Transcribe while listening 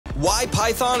Why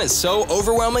Python is so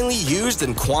overwhelmingly used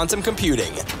in quantum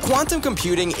computing. Quantum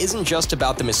computing isn't just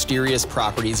about the mysterious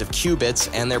properties of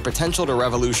qubits and their potential to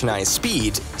revolutionize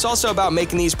speed, it's also about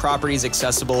making these properties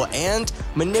accessible and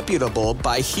manipulable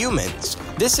by humans.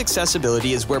 This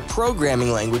accessibility is where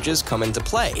programming languages come into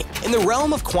play. In the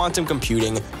realm of quantum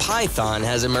computing, Python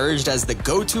has emerged as the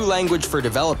go-to language for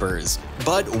developers.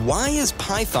 But why is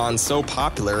Python so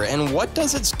popular, and what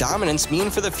does its dominance mean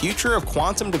for the future of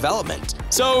quantum development?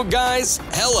 So guys,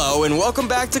 hello and welcome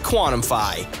back to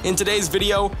Quantify. In today's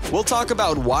video, we'll talk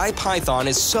about why Python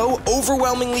is so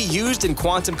overwhelmingly used in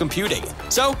quantum computing.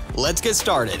 So let's get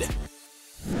started.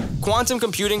 Quantum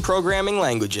computing programming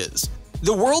languages.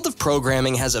 The world of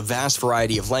programming has a vast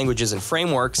variety of languages and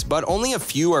frameworks, but only a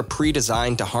few are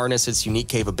pre-designed to harness its unique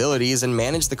capabilities and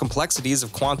manage the complexities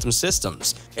of quantum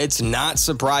systems. It's not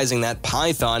surprising that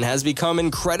Python has become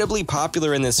incredibly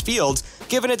popular in this field,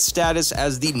 given its status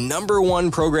as the #1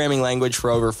 programming language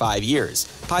for over 5 years.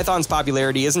 Python's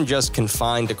popularity isn't just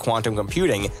confined to quantum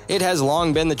computing. It has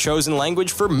long been the chosen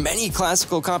language for many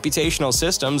classical computational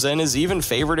systems and is even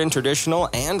favored in traditional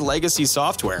and legacy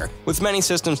software. With many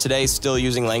systems today still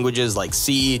using languages like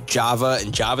C, Java,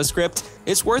 and JavaScript,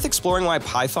 it's worth exploring why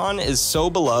Python is so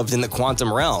beloved in the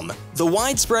quantum realm. The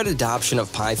widespread adoption of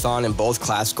Python in both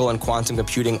classical and quantum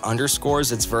computing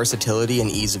underscores its versatility and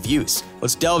ease of use.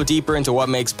 Let's delve deeper into what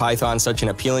makes Python such an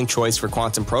appealing choice for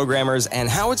quantum programmers and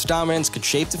how its dominance could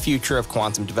shape the future of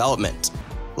quantum development.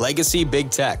 Legacy Big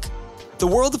Tech. The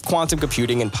world of quantum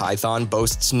computing in Python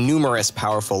boasts numerous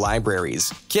powerful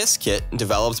libraries. Qiskit,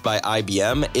 developed by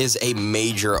IBM, is a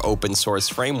major open-source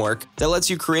framework that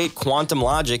lets you create quantum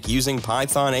logic using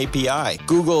Python API.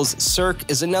 Google's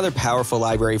Cirq is another powerful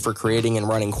library for creating and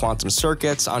running quantum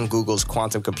circuits on Google's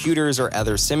quantum computers or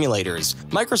other simulators.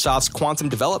 Microsoft's Quantum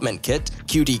Development Kit,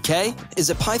 QDK, is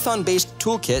a Python-based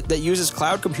toolkit that uses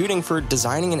cloud computing for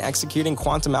designing and executing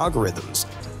quantum algorithms.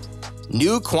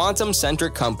 New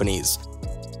quantum-centric companies.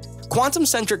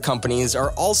 Quantum-centric companies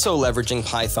are also leveraging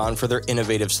Python for their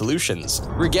innovative solutions.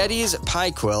 Rigetti's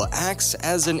PyQuil acts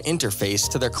as an interface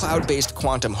to their cloud-based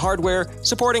quantum hardware,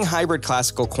 supporting hybrid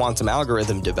classical quantum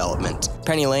algorithm development.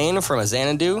 PennyLane from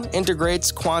Xanadu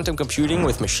integrates quantum computing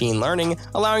with machine learning,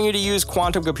 allowing you to use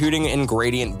quantum computing in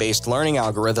gradient-based learning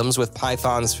algorithms with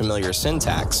Python's familiar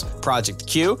syntax. Project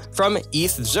Q from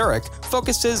ETH Zurich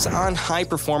focuses on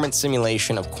high-performance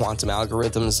simulation of quantum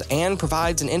algorithms and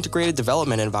provides an integrated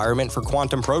development environment for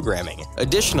quantum programming.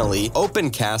 Additionally,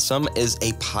 OpenQASM is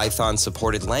a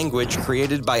Python-supported language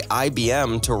created by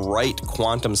IBM to write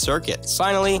quantum circuits.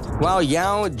 Finally, while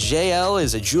YAO.jl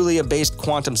is a Julia-based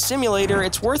quantum simulator,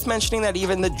 it's worth mentioning that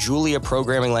even the Julia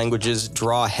programming languages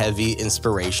draw heavy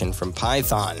inspiration from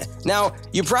Python. Now,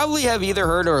 you probably have either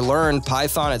heard or learned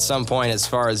Python at some point as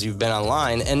far as you've been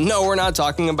online, and no, we're not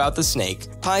talking about the snake.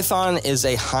 Python is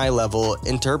a high-level,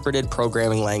 interpreted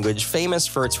programming language famous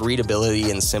for its readability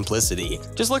and simplicity.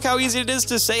 Just look how easy it is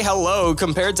to say hello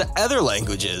compared to other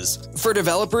languages. For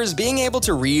developers, being able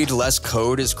to read less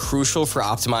code is crucial for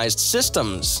optimized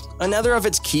systems. Another of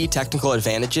its key technical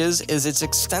advantages is its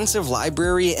extensive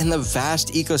library and the vast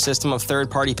ecosystem of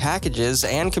third-party packages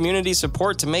and community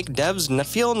support to make devs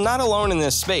feel not alone in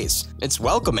this space. It's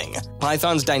welcoming.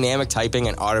 Python's dynamic typing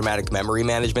and automatic memory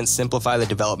management simplify the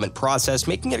development process,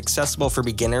 making it accessible for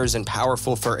beginners and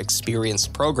powerful for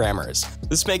experienced programmers.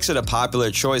 This makes it a popular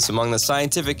choice among the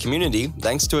scientific community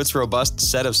thanks to its robust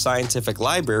set of scientific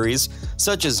libraries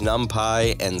such as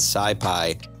NumPy and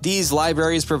SciPy. These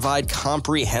libraries provide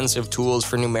comprehensive tools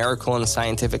for numerical and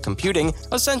scientific computing,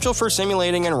 essential for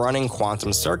simulating and running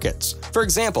quantum circuits. For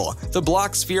example, the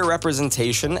block sphere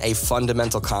representation, a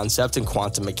fundamental concept in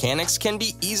quantum mechanics, can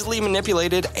be easily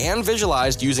manipulated and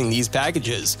visualized using these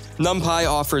packages. NumPy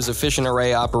offers efficient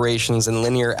array operations and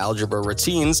linear algebra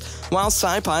routines, while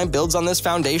SciPy builds on this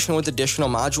foundation with additional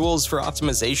modules for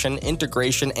optimization,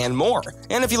 integration, and more.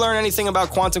 And if you learn anything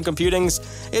about quantum computing,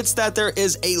 it's that there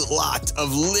is a lot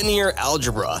of linear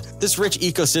algebra. This rich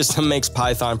ecosystem makes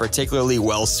Python particularly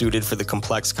well-suited for the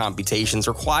complex computations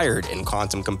required in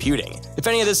quantum computing. If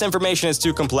any of this information is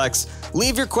too complex,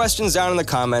 leave your questions down in the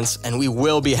comments and we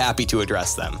will be happy to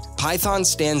address them. Python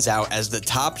stands out as the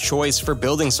top choice for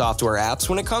building software apps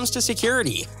when it comes to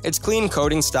security. Its clean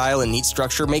coding style and neat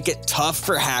structure make it tough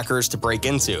for hackers to break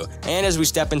into. And as we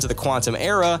step into the quantum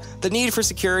era, the need for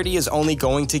security is only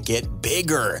going to get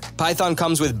bigger. Python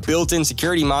comes with built-in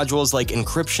security modules like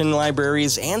encryption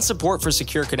libraries and support for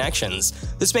secure connections.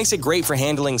 This makes it great for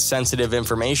handling sensitive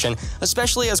information,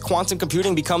 especially as quantum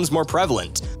computing becomes more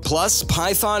prevalent. Plus,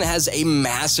 Python has a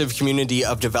massive community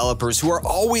of developers who are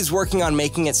always working on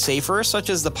making it safer, such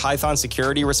as the Python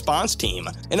Security Response Team,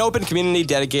 an open community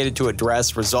dedicated to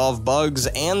address, resolve bugs,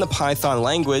 and the Python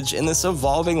language in this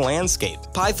evolving landscape.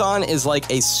 Python is like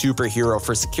a superhero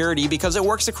for security because it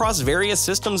works across various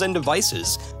systems and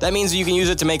devices. That means you can use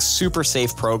it to make super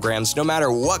safe programs no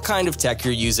matter what kind of tech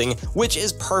you're using, which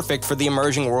is perfect for the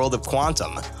emerging world of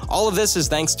quantum. All of this is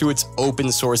thanks to its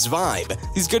open source vibe.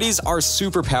 These goodies are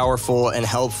super powerful and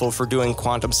helpful for doing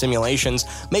quantum simulations,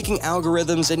 making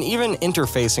algorithms, and even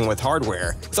interfacing with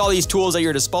hardware. With all these tools at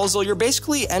your disposal, you're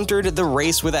basically entered the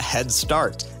race with a head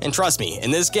start. And trust me,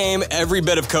 in this game, every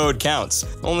bit of code counts.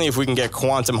 Only if we can get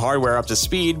quantum hardware up to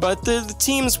speed, but the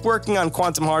teams working on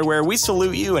quantum hardware, we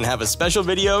salute you and have a special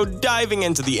video diving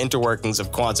into the interworkings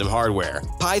of quantum hardware.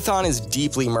 Python is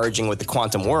deeply merging with the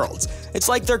quantum worlds. It's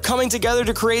like they're coming together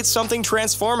to create something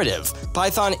transformative.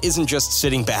 Python isn't just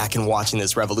sitting back and watching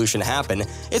this revolution happen,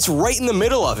 it's right in the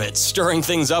middle of it, stirring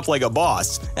things up like a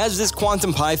boss. As this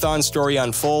quantum Python story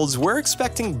unfolds, we're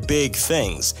expecting big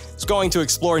things. It's going to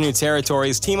explore new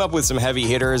territories, team up with some heavy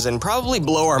hitters, and probably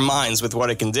blow our minds with what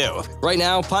it can do. Right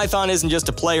now, Python isn't just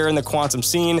a player in the quantum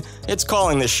scene, it's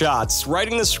calling the shots,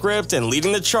 writing the script, and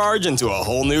leading the charge into a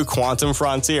whole new quantum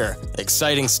frontier.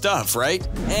 Exciting stuff, right?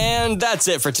 And that's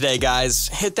it for today, guys.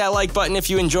 Hit that like button if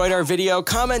you enjoyed our video,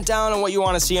 comment down on what you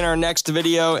want to see in our next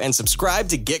video, and subscribe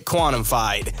to get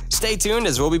quantified. Stay tuned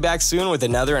as we'll be back soon with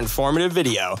another informative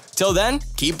video. Till then,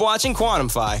 keep watching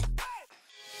Quantify.